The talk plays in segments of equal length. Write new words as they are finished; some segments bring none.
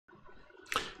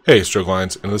Hey, Stroke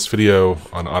Lines. In this video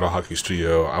on AutoHotkey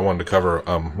Studio, I wanted to cover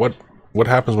what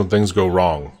happens when things go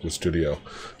wrong with Studio.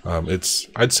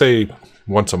 I'd say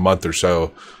once a month or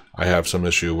so, I have some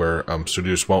issue where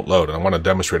Studio just won't load, and I want to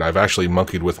demonstrate. I've actually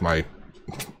monkeyed with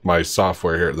my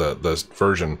software here, the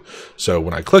version. So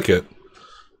when I click it,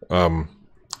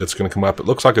 it's going to come up. It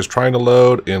looks like it's trying to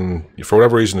load, and for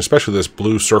whatever reason, especially this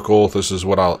blue circle, this is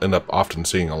what I'll end up often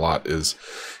seeing a lot, is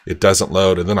it doesn't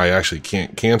load, and then I actually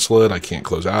can't cancel it. I can't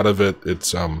close out of it.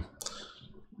 It's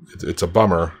a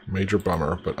bummer, major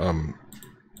bummer. But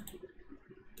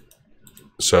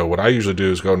so what I usually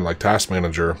do is go into like Task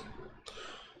Manager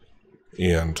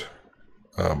and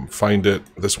find it.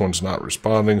 This one's not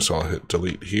responding, so I'll hit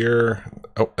delete here.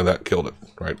 Oh, and that killed it.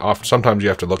 Right. Sometimes you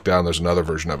have to look down. There's another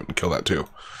version of it and kill that too.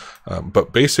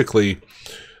 But basically,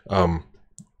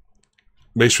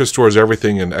 Maestro stores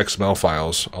everything in XML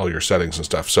files, all your settings and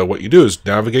stuff. So what you do is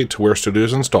navigate to where Studio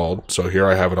is installed. So here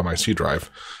I have it on my C drive,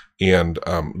 and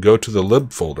go to the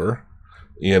lib folder.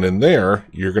 And in there,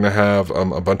 you're going to have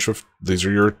a bunch of, these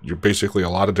are your basically a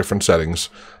lot of different settings.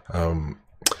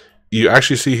 You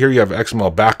actually see here you have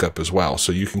XML Backup as well.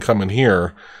 So you can come in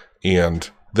here, and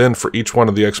then for each one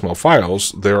of the XML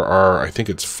files, there are, I think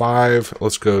it's 5.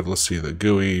 Let's see the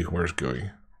GUI. Where's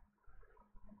GUI?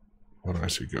 What do I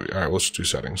see GUI? All right, let's do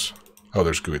settings. Oh,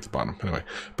 there's GUI at the bottom. Anyway,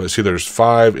 but see there's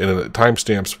 5, and it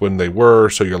timestamps when they were.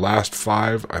 So your last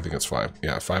 5, I think it's 5.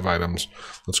 Yeah, 5 items.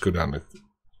 Let's go down to,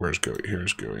 where's GUI?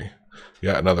 Here's GUI.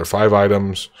 Yeah, another 5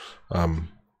 items.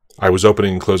 I was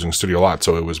opening and closing Studio a lot,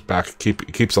 so it was back.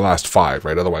 It keeps the last 5,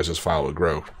 right? Otherwise, this file would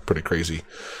grow pretty crazy.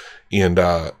 And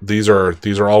these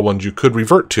are all ones you could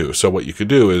revert to. So what you could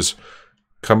do is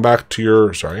come back to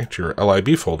your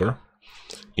lib folder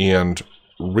and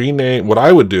rename. What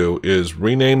I would do is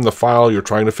rename the file you're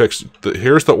trying to fix.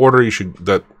 Here's the order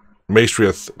that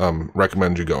Maestro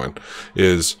recommends you go in.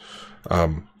 Is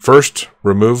first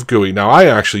remove GUI. Now I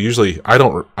actually I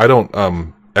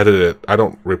don't edit it. I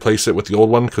don't replace it with the old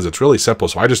one because it's really simple.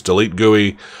 So I just delete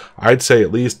GUI. I'd say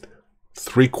at least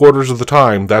 3/4 of the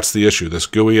time that's the issue, this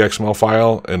GUI XML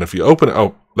file. And if you open it,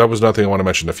 oh, that was another thing I want to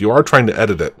mention. If you are trying to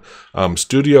edit it,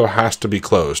 Studio has to be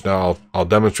closed. Now I'll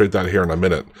demonstrate that here in a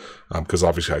minute, because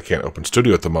obviously I can't open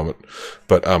Studio at the moment.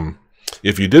 But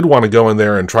if you did want to go in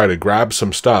there and try to grab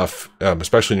some stuff,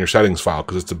 especially in your settings file,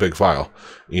 because it's a big file,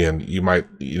 and you might,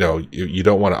 you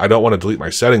don't want to. I don't want to delete my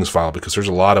settings file because there's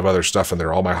a lot of other stuff in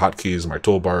there. All my hotkeys, my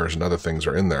toolbars, and other things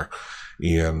are in there.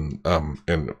 And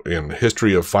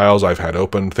history of files I've had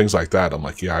open, things like that. I'm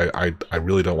like, yeah, I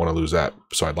really don't want to lose that.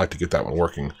 So I'd like to get that one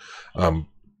working.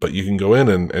 But you can go in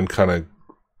and kind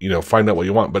of, find out what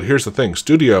you want. But here's the thing,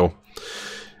 Studio,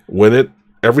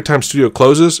 every time Studio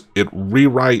closes, it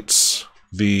rewrites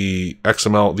these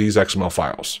XML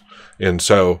files. And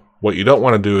so what you don't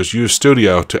want to do is use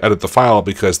Studio to edit the file,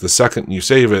 because the second you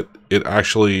save it, it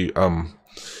actually,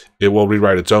 it will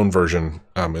rewrite its own version.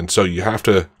 And so you have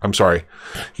to,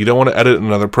 you don't want to edit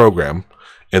another program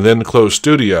and then close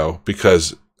Studio,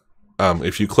 because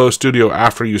if you close Studio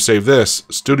after you save this,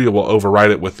 Studio will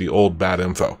overwrite it with the old bad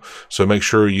info. So make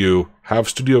sure you have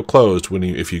Studio closed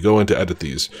if you go in to edit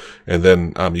these, and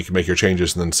then you can make your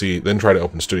changes and then try to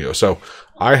open Studio. So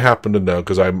I happen to know,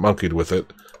 because I monkeyed with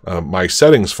it, my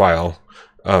settings file,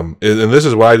 and this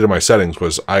is what I did in my settings,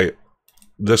 was I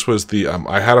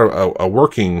had a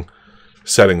working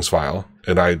settings file,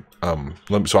 and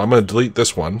so I'm going to delete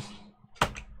this one,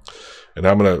 and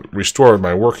I'm going to restore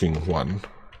my working one.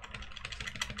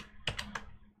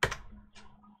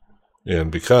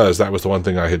 And because that was the one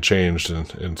thing I had changed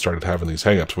and started having these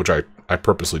hangups, which I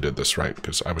purposely did this, right?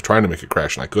 Because I was trying to make it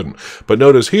crash and I couldn't. But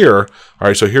notice here, all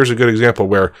right, so here's a good example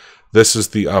where this is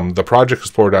the Project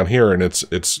Explorer down here, and it's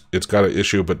got an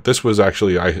issue. But this was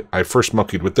actually, I first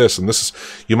monkeyed with this, and this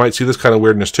is, you might see this kind of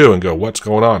weirdness too and go, what's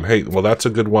going on? Hey, well, that's a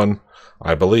good one,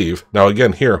 I believe. Now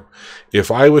again, here,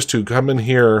 if I was to come in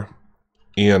here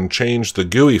and change the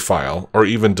GUI file, or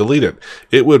even delete it,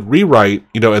 it would rewrite,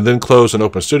 and then close and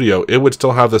open Studio. It would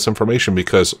still have this information,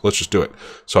 because let's just do it.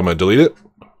 So I'm going to delete it.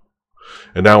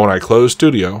 And now when I close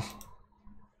Studio,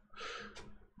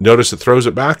 notice it throws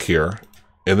it back here.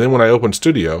 And then when I open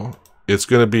Studio, it's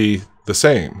going to be the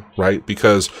same, right?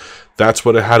 Because that's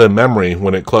what it had in memory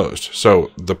when it closed.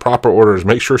 So the proper order is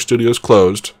make sure Studio is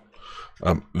closed,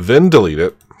 then delete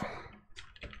it.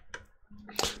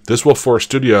 This will force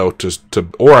Studio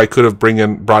or I could have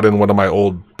brought in one of my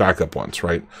old backup ones,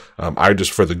 right?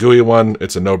 For the GUI one,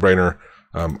 it's a no-brainer.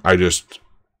 I just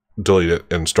delete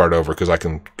it and start over because I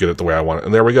can get it the way I want it.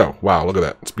 And there we go. Wow, look at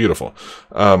that. It's beautiful.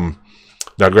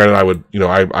 Now, granted, I would,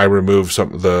 I remove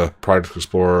some of the Project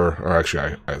Explorer, or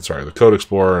actually, sorry, the Code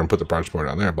Explorer, and put the Project Explorer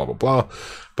down there, blah, blah, blah.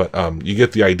 But you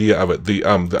get the idea of it. The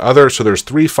other, so there's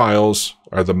 3 files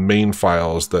are the main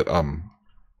files that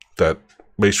that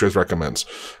Maestros recommends.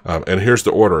 And here's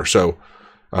the order. So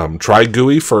try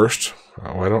GUI first.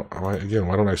 Why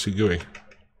don't I see GUI?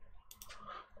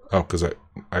 Oh, because I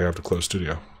have to close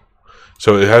Studio.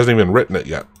 So it hasn't even written it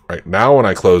yet. Right now, when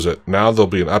I close it, now there'll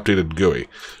be an updated GUI.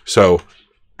 So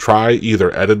try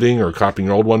either editing or copying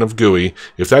your old one of GUI.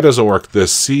 If that doesn't work, the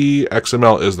C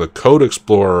XML is the Code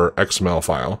Explorer XML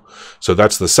file. So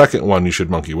that's the second one you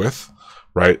should monkey with,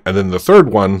 right? And then the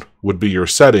third one would be your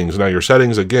settings. Now your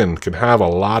settings, again, can have a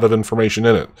lot of information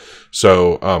in it.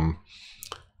 So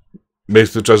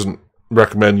Maestros doesn't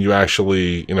recommend you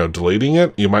actually, deleting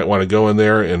it. You might want to go in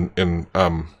there and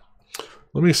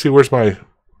let me see, where's my,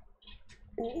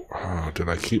 did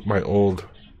I keep my old,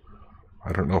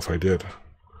 I don't know if I did.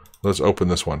 Let's open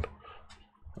this one.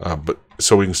 But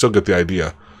so we can still get the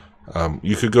idea.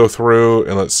 You could go through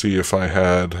and let's see if I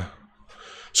had,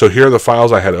 so here are the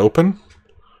files I had open,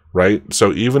 right?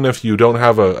 So even if you don't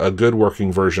have a good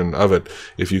working version of it,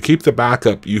 if you keep the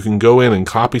backup, you can go in and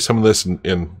copy some of this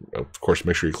and of course,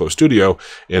 make sure you close Studio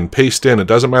and paste in. It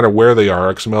doesn't matter where they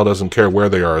are. XML doesn't care where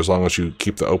they are as long as you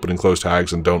keep the open and close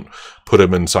tags and don't put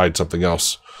them inside something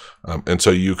else. And so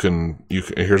you can,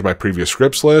 here's my previous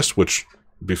scripts list, which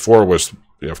before was,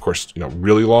 of course,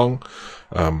 really long.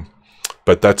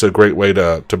 But that's a great way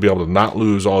to be able to not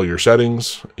lose all your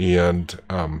settings and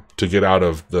to get out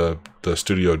of the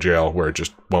Studio jail where it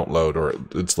just won't load or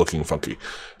it's looking funky.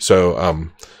 So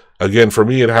again, for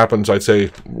me, it happens, I'd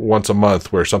say, once a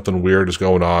month where something weird is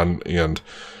going on, and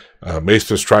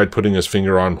Maestros tried putting his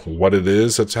finger on what it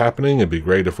is that's happening. It'd be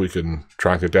great if we can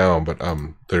track it down, but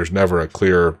there's never a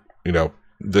clear,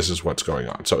 this is what's going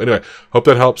on. So anyway, hope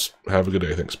that helps. Have a good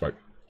day. Thanks. Bye.